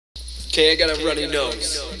Okay, I got a runny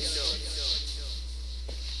nose.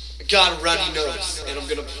 I got a runny nose, and I'm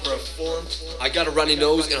gonna perform. I got a runny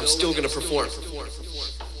nose, and I'm still gonna perform.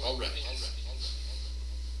 All right.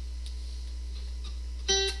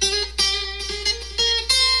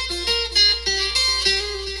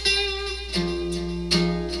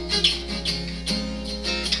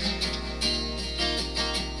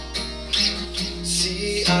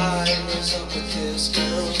 See, I was up with this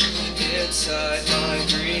girl inside my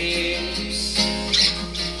dreams.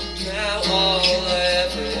 Now all I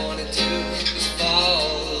ever want to do is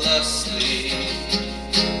fall asleep.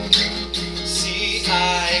 See,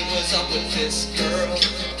 I was up with this girl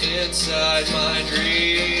inside my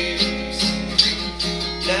dreams.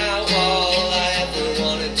 Now all I ever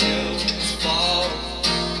want to do is fall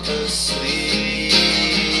asleep.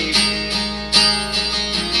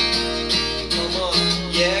 Come on,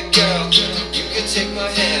 yeah girl, you can take my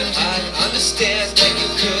hand. I understand that you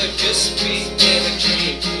could just be in a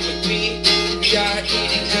dream with me. We are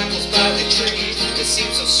eating apples by the tree. It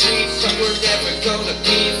seems so sweet, but we're never gonna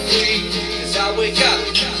be free. Cause I'll wake up,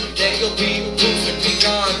 then you'll be poof and be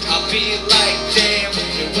gone. I'll be like, damn,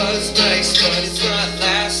 it was nice, but it's not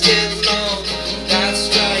lasting long. That's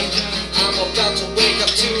right, I'm about to wake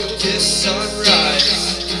up to this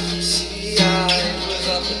sunrise. See, I was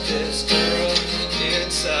up with this girl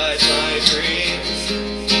inside my dreams.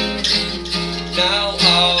 Now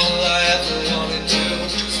all I ever want to do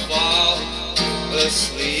is fall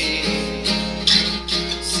asleep.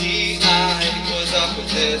 See, I was up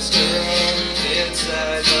with this girl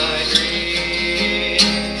inside my dreams.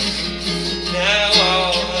 Now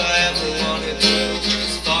all I ever want to do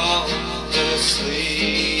is fall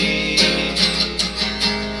asleep.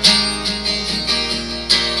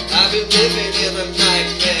 I've been living in a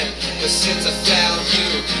nightmare, but since I found you,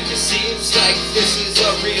 it seems like this is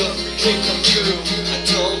a real dream come true. I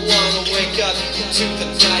don't wanna wake up to the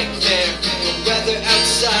nightmare. The weather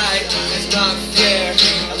outside is not fair.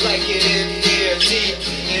 I like it in here, deep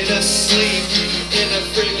in a sleep, in a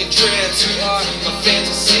freaking trance. You are my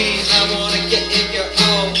fantasy. I wanna get in your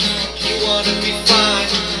own. You wanna be fine,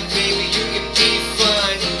 baby, you can be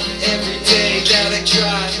fine. Every day that I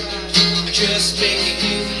try, just making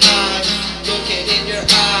you high, looking in your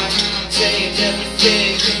eye, saying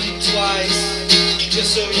everything twice,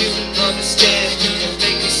 just so you understand, and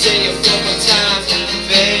make me say it one more time,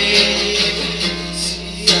 baby.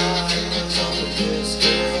 See, I was on with this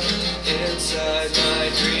girl inside my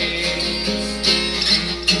dreams.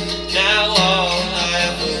 Now all I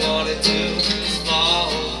ever want to do is fall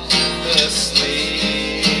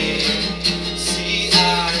asleep. See, I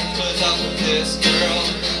was up with this girl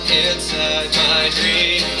inside my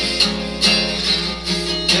dreams.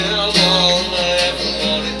 Now all I ever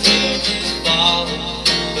want to do is fall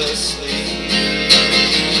asleep.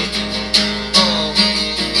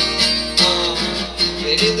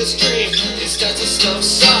 And in this dream, it starts to snow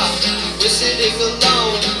soft. We're sitting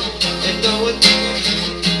alone, and no one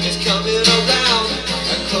is coming around.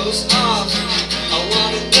 I close off, I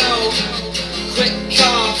wanna know. Quick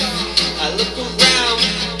cough, I look around,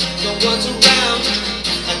 no one's around.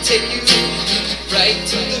 I take you right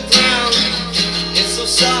to the ground. It's so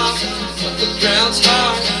soft, but the ground's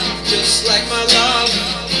hard, just like my love.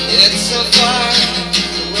 It's so far,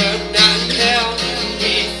 we're not in hell.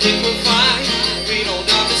 We think we're fine, we don't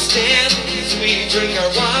understand, cause we drink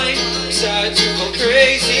our wine. Start to go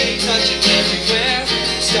crazy, touching everywhere.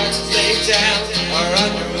 Start to lay down our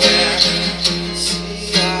underwear.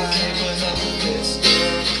 See, I was up with this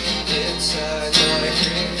girl inside my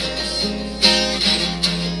dreams.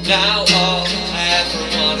 Now all I ever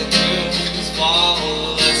want to do is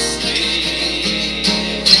fall asleep.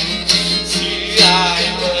 See, I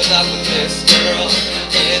was up with this girl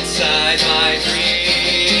inside my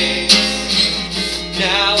dreams.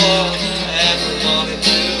 Now all I ever want to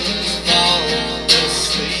do is fall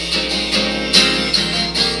asleep.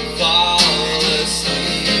 Fall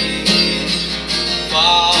asleep.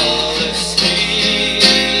 Fall asleep.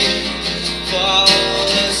 Fall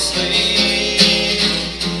asleep.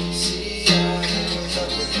 See, I was up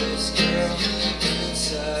with this girl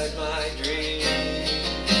inside my dreams.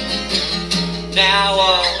 Now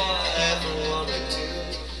all